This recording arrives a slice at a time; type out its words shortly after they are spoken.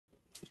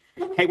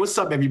Hey, what's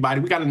up,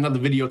 everybody? We got another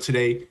video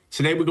today.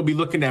 Today, we're going to be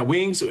looking at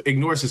Wings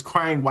ignores his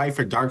crying wife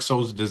for Dark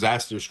Souls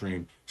disaster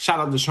stream.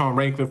 Shout out to Sean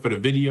Ranklin for the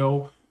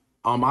video.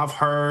 I've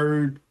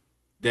heard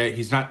that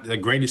he's not the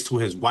greatest to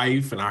his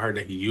wife, and I heard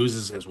that he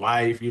uses his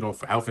wife,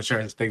 for health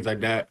insurance, things like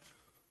that.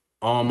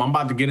 I'm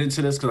about to get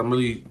into this because I'm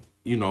really,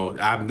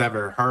 I've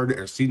never heard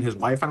or seen his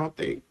wife, I don't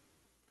think.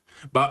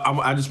 But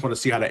I just want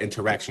to see how that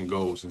interaction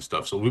goes and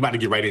stuff. So we're about to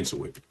get right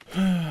into it.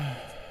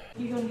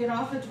 You gonna get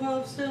off at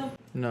 12 still?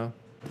 No,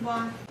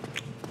 Why?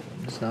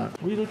 it's not.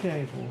 What are you looking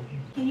at for?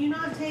 Can you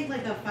not take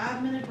like a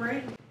 5-minute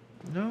break?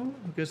 No,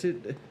 because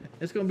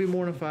it's gonna be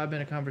more than a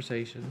 5-minute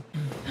conversation.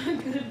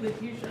 I'm good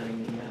with you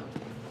shutting me out.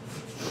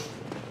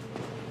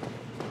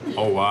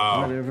 Oh,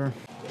 wow. Whatever.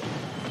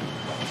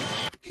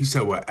 He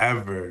said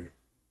whatever.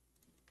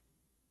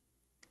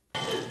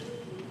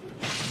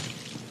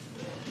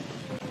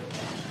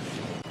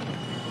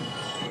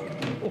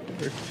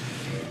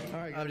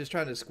 Alright, I'm just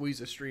trying to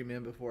squeeze a stream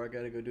in before I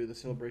gotta go do the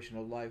celebration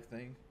of life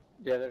thing.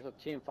 Yeah, there's a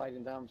team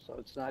fighting them, so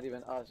it's not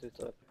even us. It's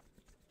a.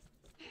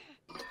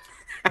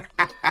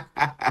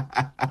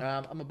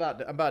 I'm about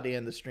to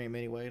end the stream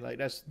anyway.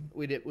 Like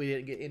we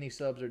didn't get any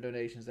subs or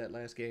donations that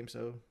last game,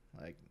 so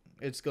like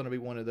it's gonna be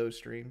one of those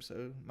streams.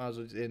 So might as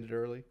well just end it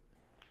early.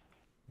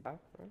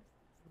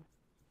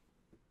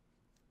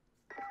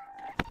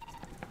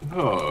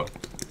 Oh.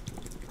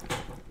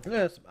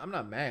 Yes, I'm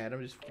not mad.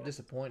 I'm just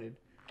disappointed.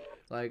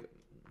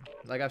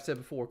 Like I've said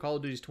before, Call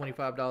of Duty is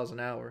 $25 an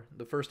hour.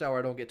 The first hour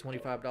I don't get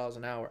 $25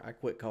 an hour, I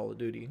quit Call of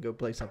Duty and go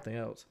play something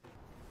else.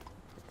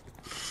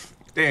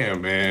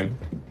 Damn, man.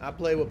 I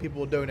play what people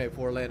will donate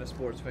for, Atlanta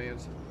sports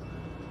fans.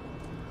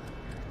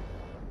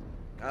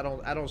 I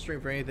don't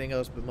stream for anything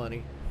else but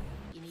money.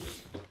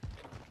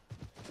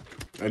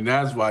 And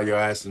that's why your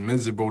ass is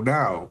miserable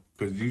now.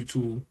 Because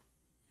you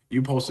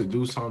supposed to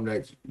do something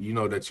that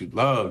that you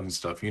love and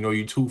stuff.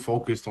 You too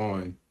focused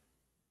on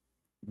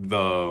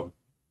the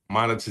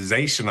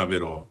monetization of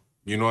it all.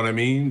 You know what I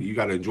mean? You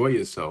gotta enjoy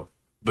yourself.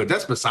 But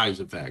that's besides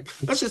the fact.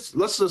 Let's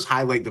just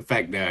highlight the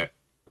fact that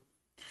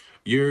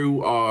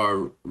you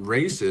are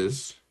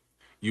racist.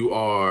 You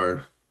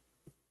are,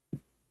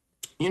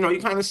 you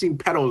kind of seem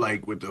pedo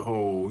like with the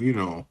whole, you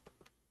know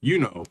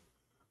what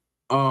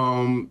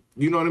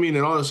I mean,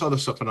 and all this other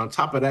stuff. And on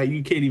top of that,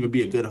 you can't even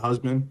be a good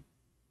husband.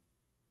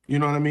 You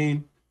know what I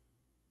mean?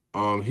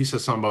 He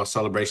said something about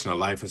celebration of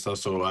life and stuff.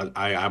 So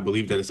I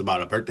believe that it's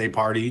about a birthday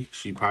party.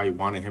 She probably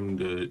wanted him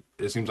to.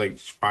 It seems like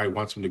she probably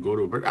wants him to go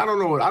to a birthday. I don't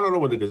know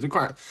what it is.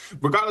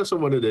 Regardless of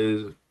what it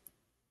is,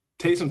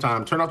 take some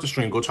time, turn off the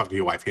stream, go talk to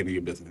your wife, handle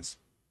your business.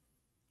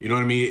 You know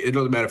what I mean? It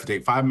doesn't matter if it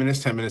takes 5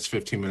 minutes, 10 minutes,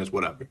 15 minutes,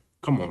 whatever.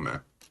 Come on,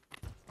 man.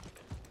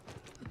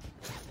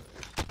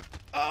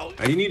 Oh,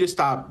 And you need to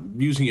stop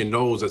using your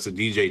nose as a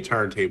DJ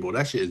turntable.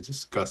 That shit is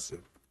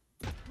disgusting.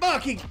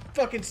 Bucky,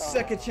 fucking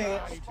second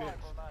chance.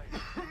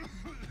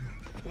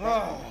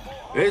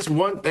 It's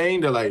one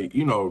thing to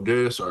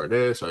this or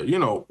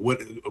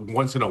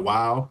once in a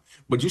while,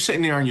 but you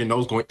sitting there on your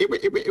nose going,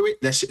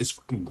 that shit is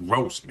fucking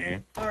gross,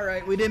 man. All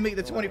right, we did make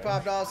the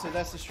 $25, so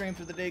that's the stream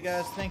for the day,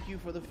 guys. Thank you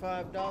for the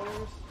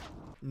 $5.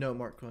 No,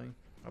 Mark Clean.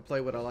 I play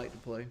what I like to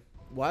play.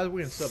 Why are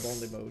we in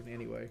sub-only mode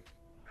anyway?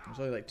 There's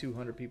only like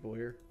 200 people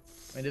here.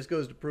 And this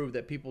goes to prove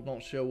that people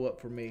don't show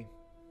up for me.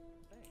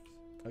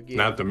 Again,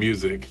 Not the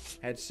music.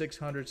 had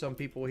 600 some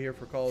people here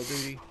for Call of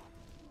Duty.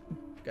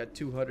 Got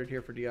 200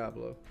 here for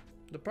Diablo.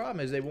 The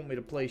problem is they want me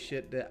to play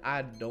shit that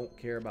I don't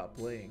care about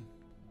playing.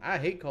 I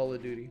hate Call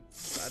of Duty.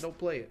 I don't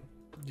play it.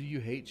 Do you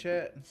hate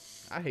chat?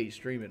 I hate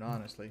streaming,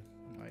 honestly.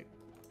 Like,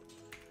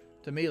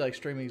 to me, like,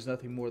 streaming is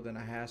nothing more than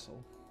a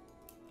hassle.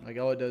 Like,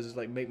 all it does is,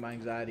 like, make my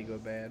anxiety go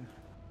bad.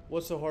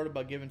 What's so hard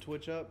about giving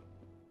Twitch up?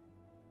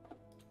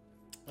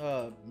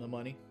 The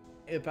money.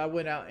 If I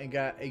went out and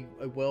got a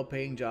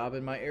well-paying job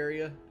in my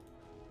area,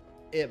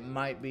 it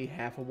might be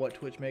half of what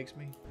Twitch makes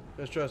me.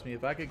 Because trust me,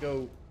 if I could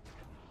go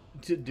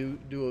to do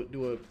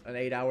an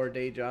 8-hour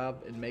day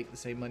job and make the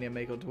same money I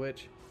make on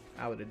Twitch,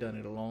 I would have done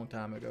it a long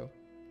time ago.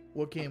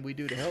 What can we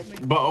do to help me?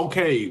 But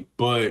okay,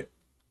 but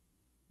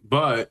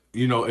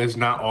it's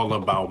not all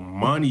about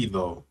money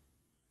though.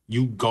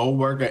 You go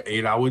work an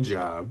 8-hour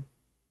job,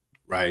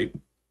 right?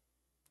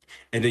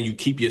 And then you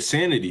keep your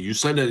sanity. You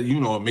said that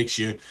it makes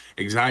your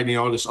anxiety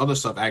and all this other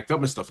stuff act up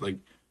and stuff. Like,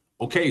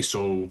 okay,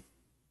 so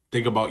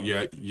think about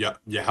your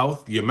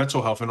health, your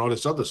mental health, and all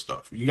this other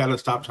stuff. You got to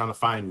stop trying to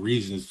find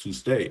reasons to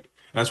stay. And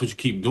that's what you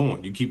keep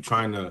doing. You keep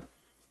trying to.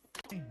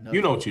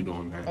 You know what you're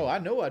doing, man. Oh, I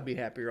know I'd be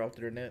happier off the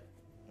internet.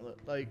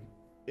 Like,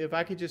 if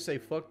I could just say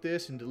fuck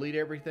this and delete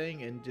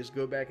everything and just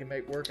go back and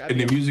make work. And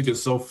the music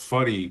is so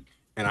funny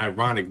and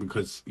ironic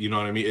because you know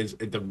what I mean.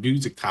 The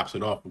music tops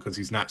it off because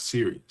he's not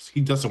serious.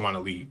 He doesn't want to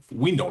leave.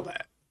 We know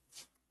that.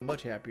 A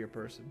much happier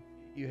person.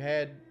 You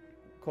had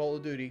Call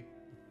of Duty.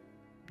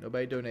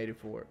 Nobody donated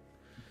for it.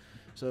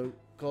 So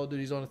Call of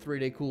Duty's on a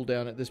 3-day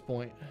cooldown at this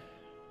point.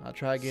 I'll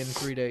try again in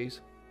 3 days.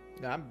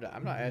 Now,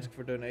 I'm not asking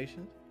for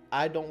donations.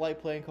 I don't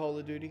like playing Call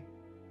of Duty.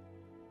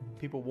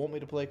 People want me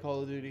to play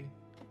Call of Duty.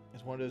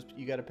 It's one of those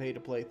you got to pay to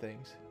play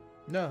things.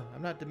 No,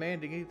 I'm not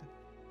demanding either.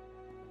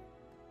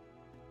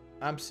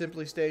 I'm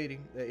simply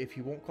stating that if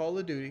you want Call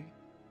of Duty,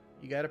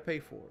 you got to pay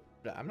for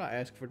it. I'm not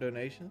asking for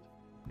donations.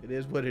 It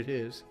is what it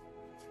is.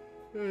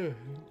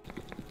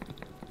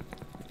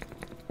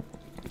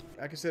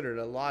 I considered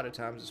a lot of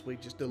times this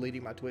week just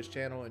deleting my Twitch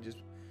channel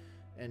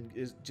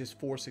and just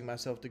forcing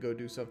myself to go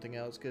do something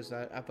else because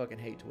I fucking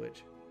hate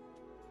Twitch.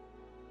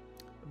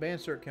 Ban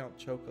cert count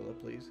Chocola,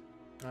 please.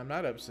 I'm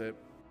not upset.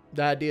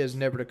 The idea is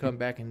never to come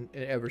back and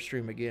ever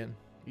stream again.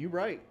 You're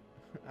right.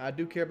 I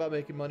do care about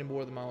making money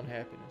more than my own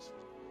happiness.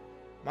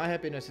 My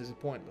happiness is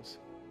pointless.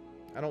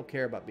 I don't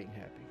care about being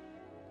happy.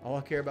 All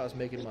I care about is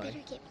making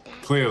money.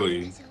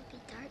 Clearly.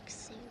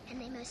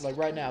 Like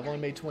right now, I've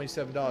only made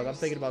 $27. I'm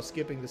thinking about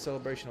skipping the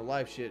celebration of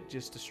life shit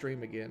just to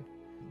stream again.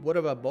 What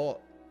have I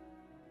bought?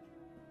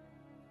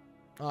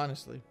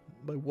 Honestly,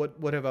 like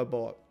what have I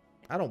bought?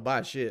 I don't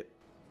buy shit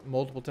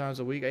multiple times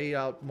a week. I eat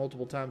out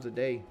multiple times a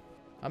day.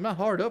 I'm not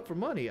hard up for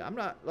money. I'm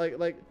not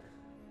like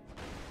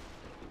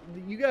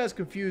you guys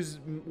confuse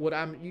what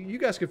you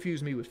guys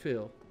confuse me with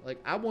Phil. Like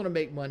I want to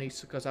make money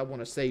because I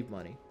want to save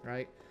money,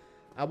 right?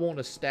 I want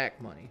to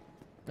stack money.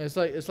 And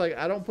it's like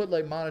I don't put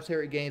like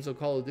monetary gains on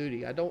Call of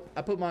Duty. I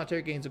put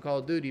monetary gains on Call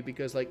of Duty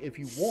because like if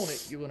you want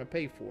it, you're gonna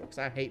pay for it. Because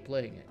I hate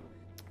playing it.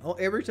 Oh,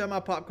 every time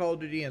I pop Call of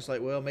Duty, it's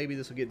like, well, maybe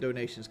this will get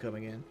donations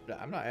coming in.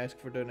 I'm not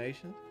asking for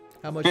donations.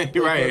 How much?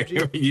 You're right.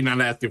 You're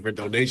not asking for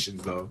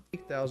donations though.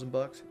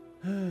 $1,000.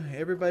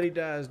 Everybody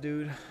dies,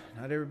 dude.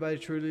 Not everybody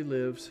truly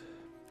lives.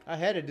 I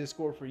had a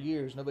Discord for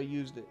years. Nobody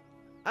used it.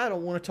 I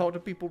don't want to talk to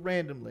people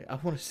randomly. I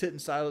want to sit in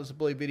silence and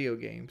play video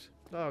games.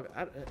 Dog,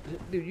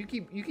 dude, you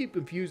keep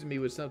confusing me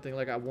with something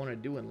like I want to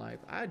do in life.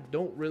 I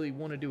don't really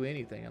want to do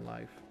anything in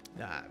life.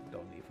 Nah, I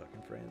don't need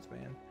fucking friends,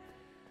 man.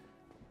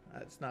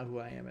 That's not who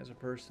I am as a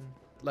person.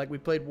 Like we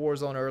played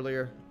Warzone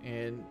earlier,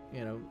 and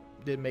you know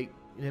didn't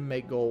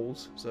make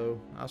goals. So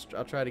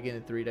I'll try it again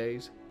in 3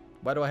 days.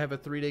 Why do I have a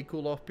 3-day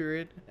cool-off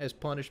period as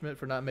punishment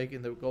for not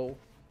making the goal?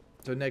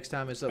 So next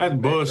time it's up. That's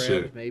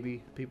bullshit. Grabs,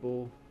 maybe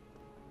people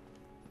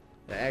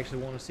that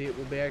actually want to see it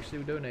will be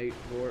actually donate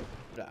for it.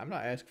 I'm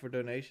not asking for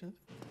donations.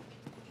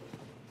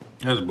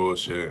 That's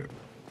bullshit.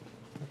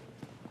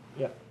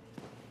 Yeah.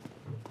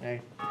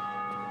 Hey.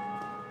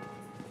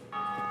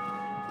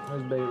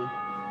 How's Bailey?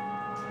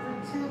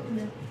 What's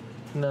happening?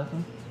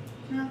 Nothing.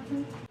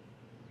 Nothing.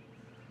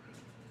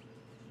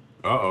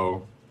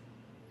 Uh-oh.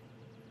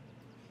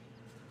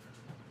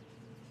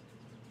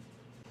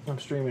 I'm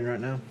streaming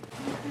right now.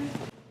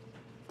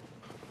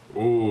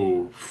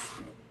 Ooh.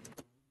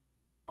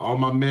 All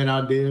my men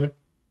out there,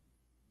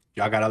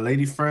 y'all got a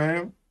lady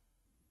friend?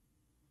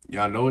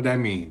 Y'all know what that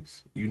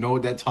means. You know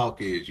what that talk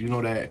is. You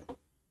know that.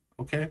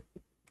 Okay?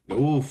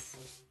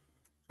 Oof.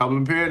 Couple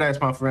in paradise,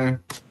 my friend.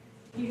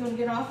 You gonna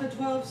get off at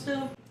 12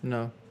 still?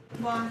 No,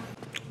 Why?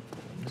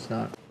 it's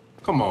not.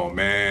 Come on,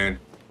 man.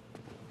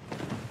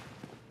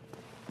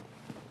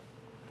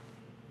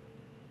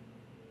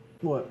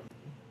 What?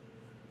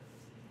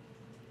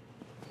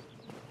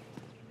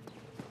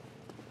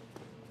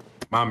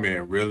 My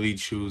man really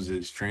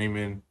chooses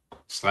streaming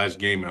 /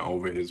 gaming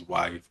over his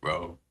wife,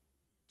 bro.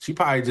 She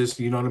probably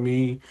just, you know what I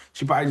mean?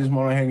 She probably just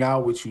want to hang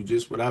out with you,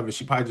 just whatever.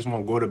 She probably just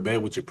want to go to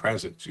bed with your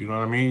presence. You know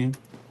what I mean?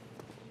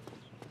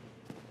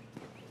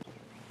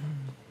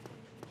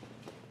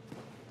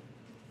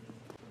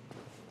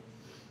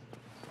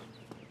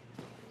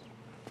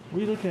 What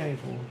are you looking at me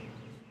for?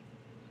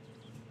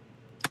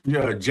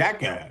 You're a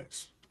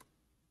jackass.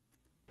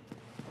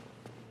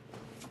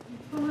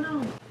 What's going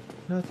on?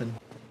 Nothing.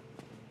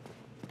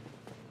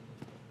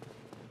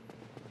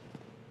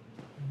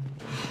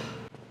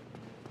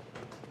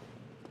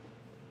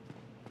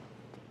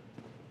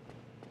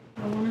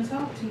 I want to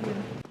talk to you.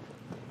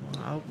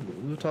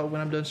 We'll talk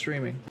when I'm done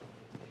streaming.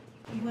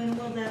 When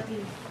will that be?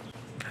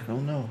 I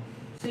don't know.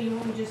 So you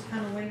want to just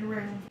kind of wait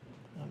around?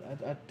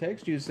 I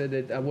texted you and said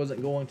that I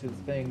wasn't going to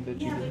the thing that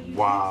Yeah, you but did. you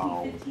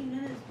Wow. texted me 15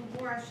 minutes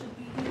before I should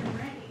be here and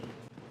ready.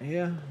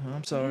 Yeah,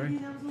 I'm sorry.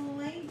 Maybe that was a little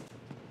late.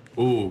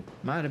 Ooh.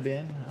 Might have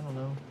been. I don't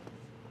know.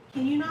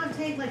 Can you not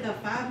take like a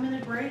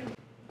 5-minute break?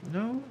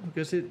 No,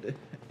 because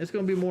it's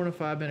going to be more than a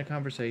 5-minute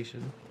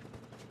conversation.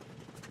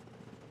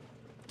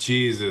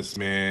 Jesus,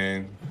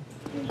 man.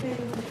 Okay.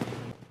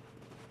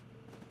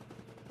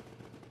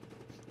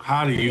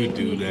 How do you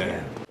do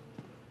that?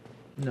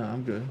 No,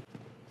 I'm good.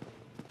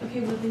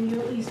 Okay, well then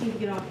you at least need to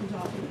get off and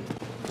talk to me.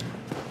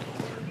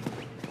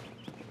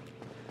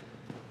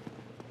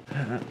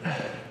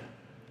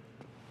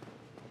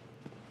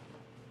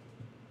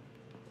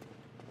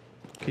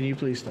 Can you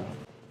please stop?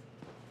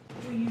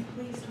 Will you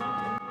please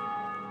talk?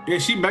 Yeah,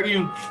 she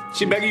begging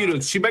you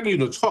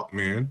to talk,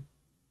 man.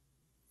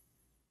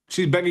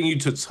 She's begging you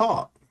to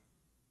talk.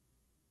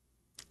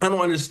 I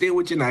don't understand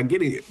what you're not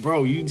getting it,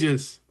 bro. You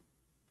just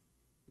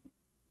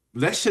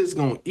that shit's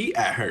gonna eat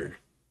at her.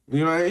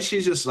 You know, and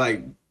she's just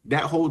like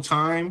that whole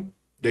time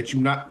that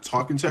you're not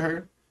talking to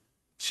her,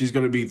 she's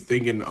gonna be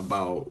thinking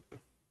about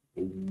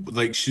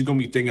she's gonna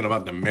be thinking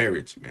about the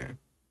marriage, man.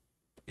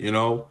 You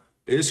know,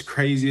 it's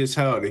crazy as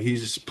hell that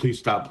he's just please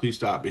stop,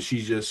 and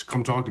she's just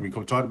come talk to me.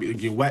 Like,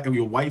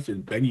 your wife is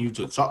begging you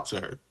to talk to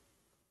her.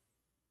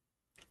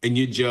 and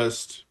you're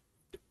just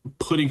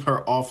putting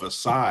her off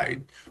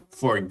aside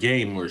for a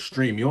game or a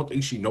stream. You don't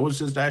think she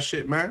notices that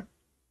shit, man?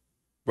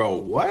 Bro,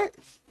 what?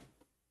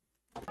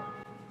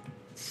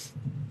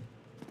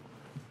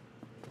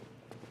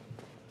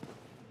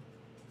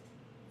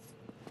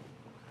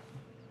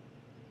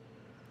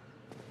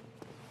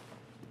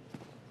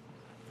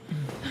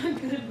 I'm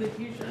good with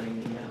you shutting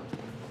me out.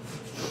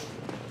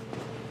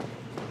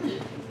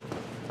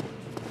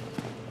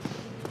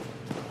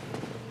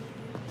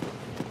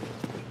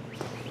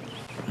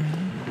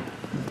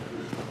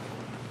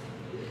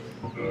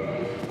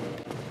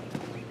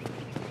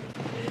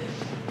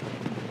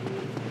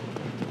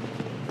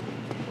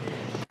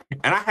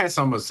 And I had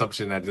some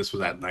assumption that this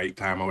was at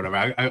nighttime or whatever.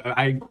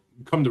 I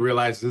come to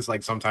realize this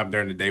like sometime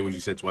during the day when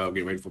you said 12,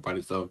 get ready for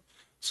party stuff.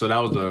 So that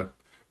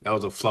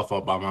was a fluff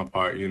up on my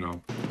part, you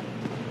know.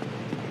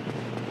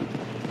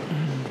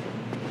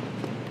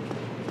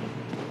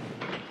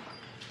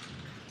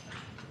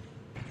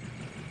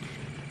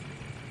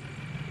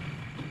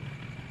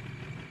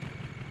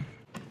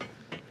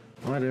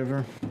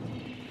 Whatever.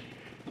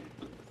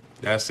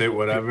 That's it,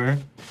 whatever.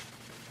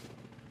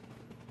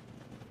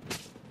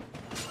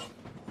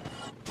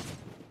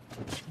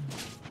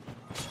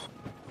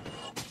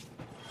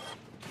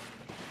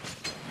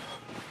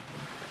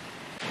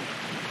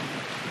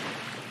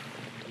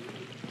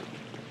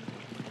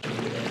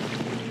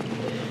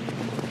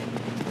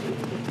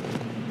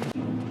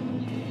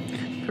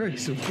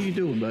 Chris, what are you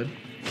doing, bud?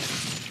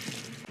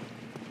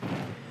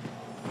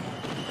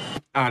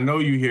 I know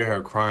you hear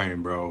her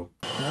crying, bro.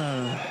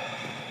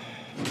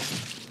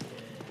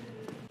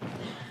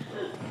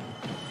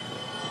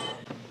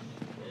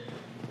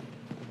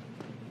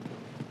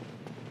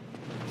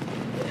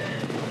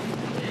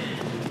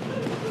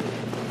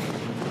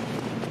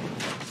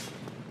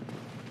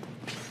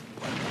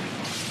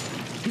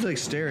 He's like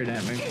staring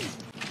at me.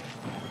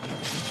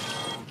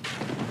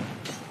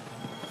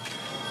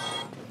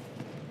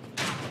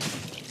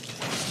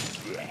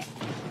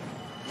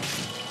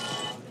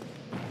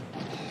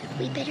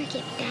 We better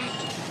get back.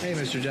 Hey,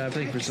 Mr. Job,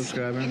 thank you for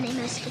subscribing. And they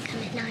mostly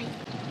come at night.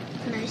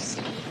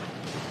 Mostly.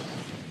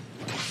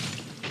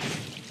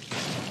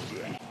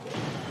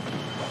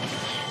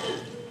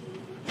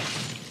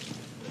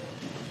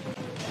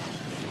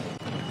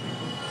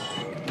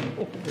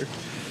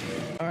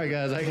 All right,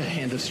 guys, I gotta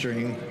end the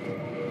stream.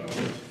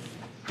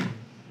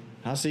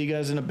 I'll see you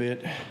guys in a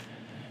bit.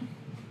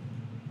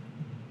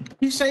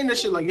 He's saying that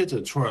shit like it's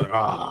a troll.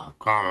 Oh,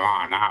 come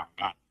on now.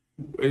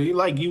 You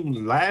like you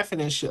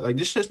laughing and shit. Like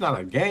this shit's not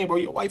a game, bro.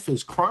 Your wife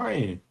is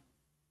crying.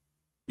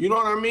 You know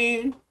what I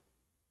mean?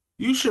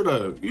 You should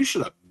have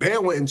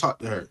been went and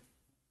talked to her.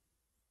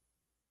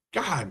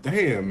 God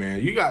damn,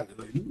 man.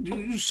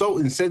 You so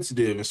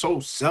insensitive and so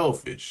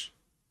selfish.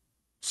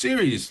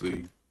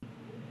 Seriously.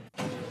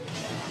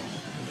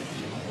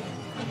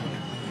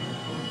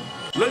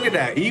 Look at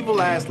that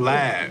evil ass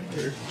laugh.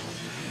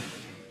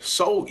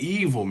 So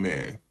evil,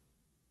 man.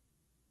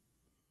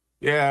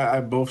 Yeah,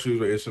 both shoes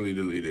were instantly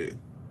deleted.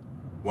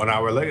 1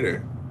 hour later.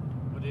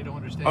 What they don't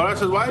understand. Oh,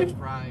 that's his wife?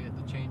 Fry at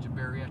the change of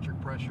barometric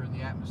pressure in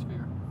the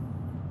atmosphere.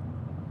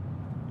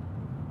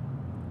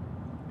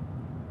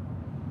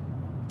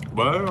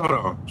 What? Hold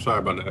on. Sorry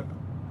about that.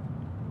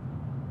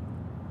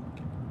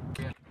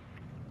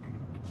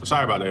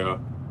 Sorry about that, y'all.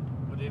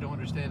 What they don't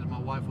understand is my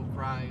wife will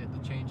cry at the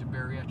change of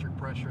barometric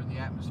pressure in the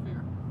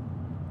atmosphere.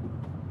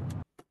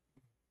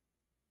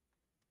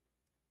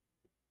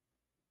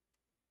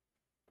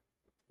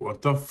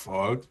 What the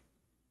fuck?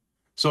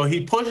 So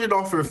he pushed it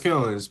off her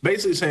feelings,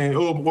 basically saying,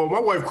 "Oh, well, my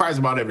wife cries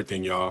about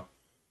everything, y'all."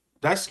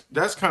 That's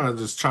kind of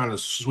just trying to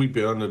sweep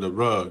it under the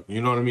rug.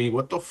 You know what I mean?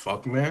 What the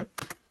fuck, man?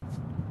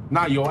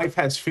 Nah, your wife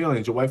has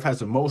feelings. Your wife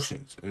has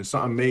emotions, and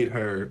something made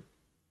her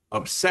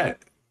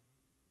upset.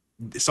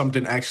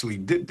 Something actually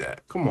did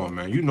that. Come on,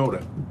 man. You know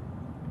that.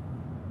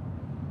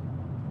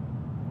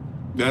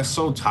 That's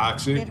so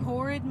toxic. Did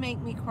Horrid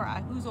make me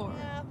cry? Who's Horrid?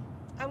 Yeah,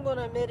 I'm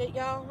gonna admit it,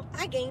 y'all.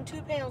 I gained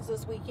 2 pounds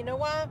this week. You know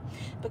why?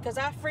 Because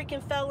I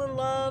freaking fell in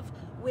love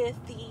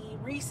with the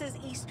Reese's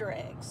Easter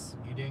eggs.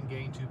 You didn't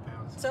gain 2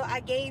 pounds. So I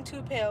gained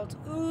 2 pounds.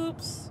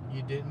 Oops.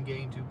 You didn't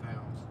gain 2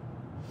 pounds.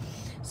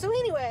 So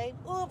anyway,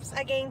 oops,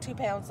 I gained 2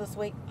 pounds this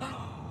week.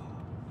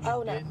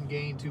 Oh no. Didn't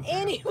gain 2 pounds.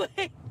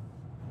 Anyway.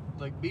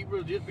 Like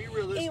just be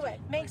realistic. Anyway,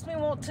 makes me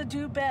want to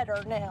do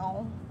better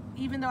now.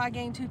 Even though I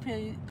gained 2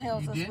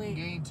 pounds You this didn't week.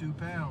 gain 2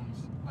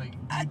 pounds. Like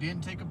you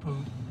didn't take a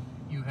poop.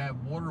 You have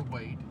water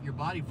weight. Your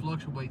body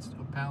fluctuates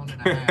a pound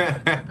and a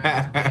half.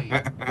 And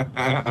 2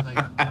 pounds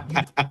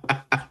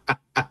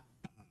a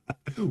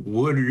day.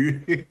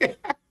 Water.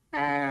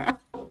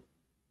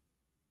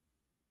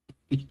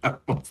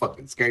 Y'all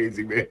fucking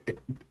crazy, man.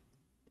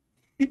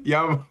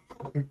 Y'all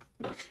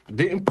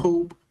didn't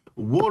poop.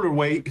 Water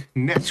weight,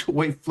 natural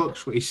weight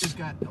fluctuation. Just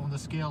got on the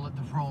scale at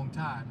the wrong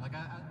time. Like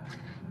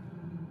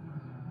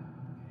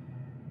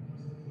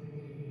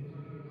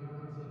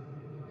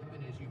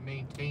as you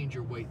maintained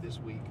your weight this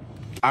week.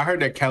 I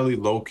heard that Kelly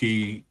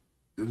low-key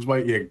It's why,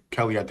 yeah,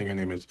 Kelly, I think her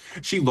name is.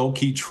 She low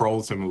key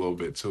trolls him a little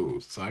bit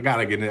too. So I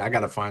gotta get in. I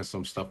gotta find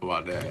some stuff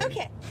about that.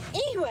 Okay.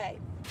 Anyway,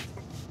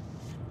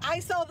 I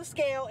saw the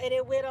scale and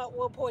it went up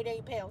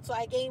 1.8 pounds. So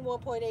I gained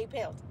 1.8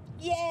 pounds.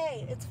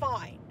 Yay! It's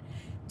fine.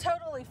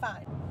 Totally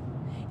fine.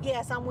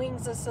 Yes, I'm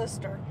Wings'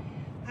 sister.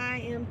 I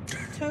am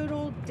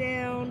total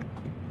down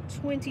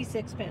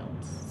 26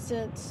 pounds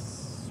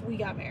since we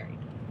got married.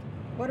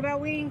 What about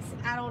Wings?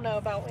 I don't know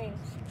about Wings.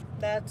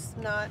 That's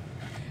not...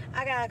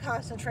 I gotta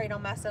concentrate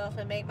on myself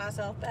and make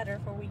myself better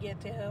before we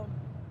get to him.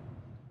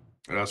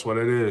 That's what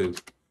it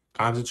is.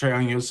 Concentrate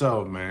on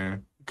yourself,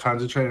 man.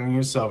 Concentrate on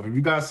yourself. If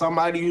you got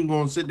somebody who's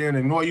gonna sit there and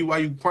ignore you while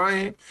you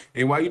crying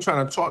and while you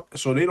trying to talk,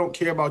 so they don't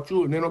care about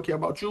you and they don't care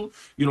about you,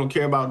 you don't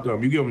care about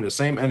them. You give them the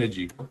same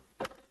energy.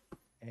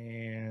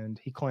 And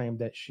he claimed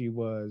that she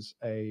was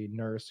a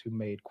nurse who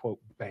made, quote,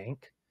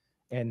 bank,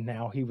 and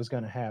now he was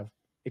going to have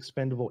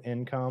expendable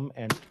income.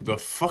 And the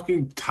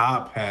fucking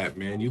top hat,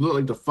 man. You look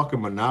like the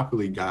fucking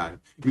Monopoly guy.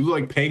 You look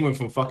like Penguin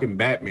from fucking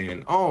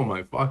Batman. Oh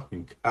my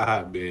fucking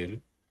god,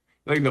 man.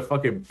 Like the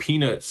fucking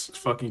Peanuts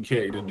fucking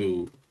character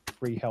dude.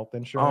 Free health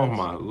insurance. Oh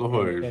my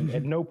lord. And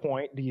at no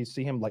point do you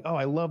see him like, oh,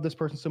 I love this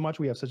person so much.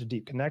 We have such a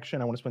deep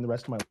connection. I want to spend the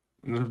rest of my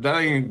life.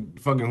 That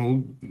ain't fucking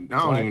who. I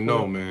don't even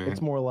know, man.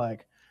 It's more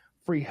like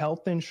free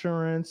health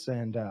insurance,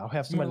 and I'll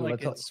have somebody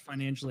like it's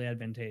financially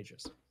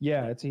advantageous.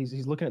 Yeah,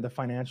 he's looking at the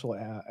financial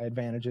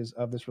advantages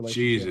of this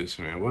relationship. Jesus,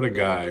 man, what a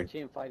guy. It's a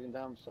team fighting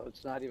them, so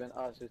it's not even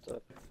us. It's a.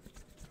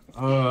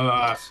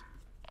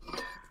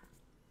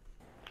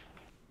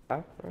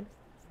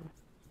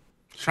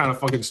 Trying to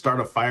fucking start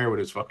a fire with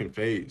his fucking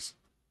face.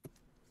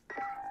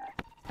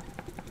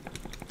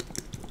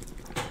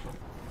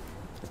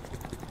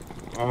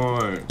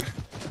 Alright.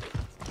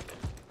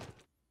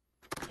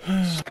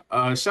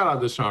 Shout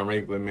out to Sean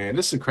RANKLIN, man.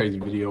 This is a crazy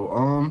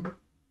video.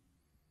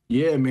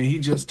 Yeah, man, he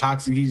just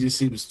toxic. He just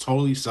seems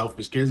totally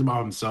selfish, cares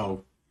about himself.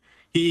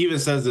 He even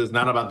says it's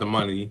not about the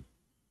money.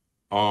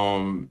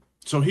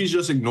 So he's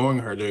just ignoring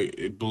her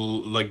to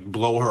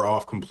blow her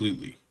off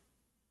completely.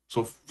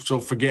 So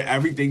forget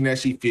everything that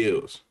she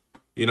feels,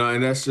 you know,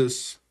 and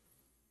it's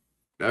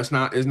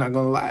not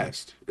gonna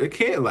last. It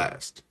can't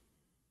last.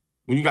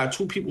 When you got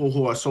two people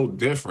who are so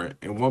different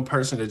and one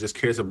person that just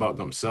cares about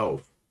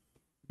themselves,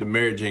 the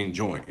marriage ain't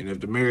joint. And if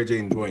the marriage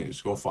ain't joint,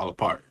 it's gonna fall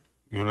apart.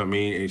 You know what I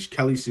mean? And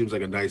Kelly seems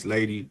like a nice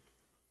lady,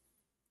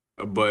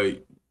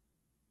 but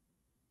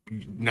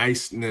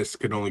niceness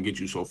could only get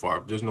you so far.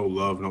 If there's no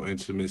love, no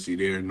intimacy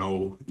there,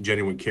 no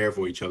genuine care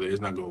for each other,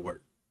 it's not gonna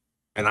work.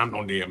 And I'm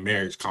no damn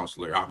marriage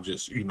counselor. I'm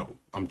just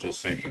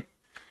saying.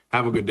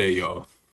 Have a good day, y'all.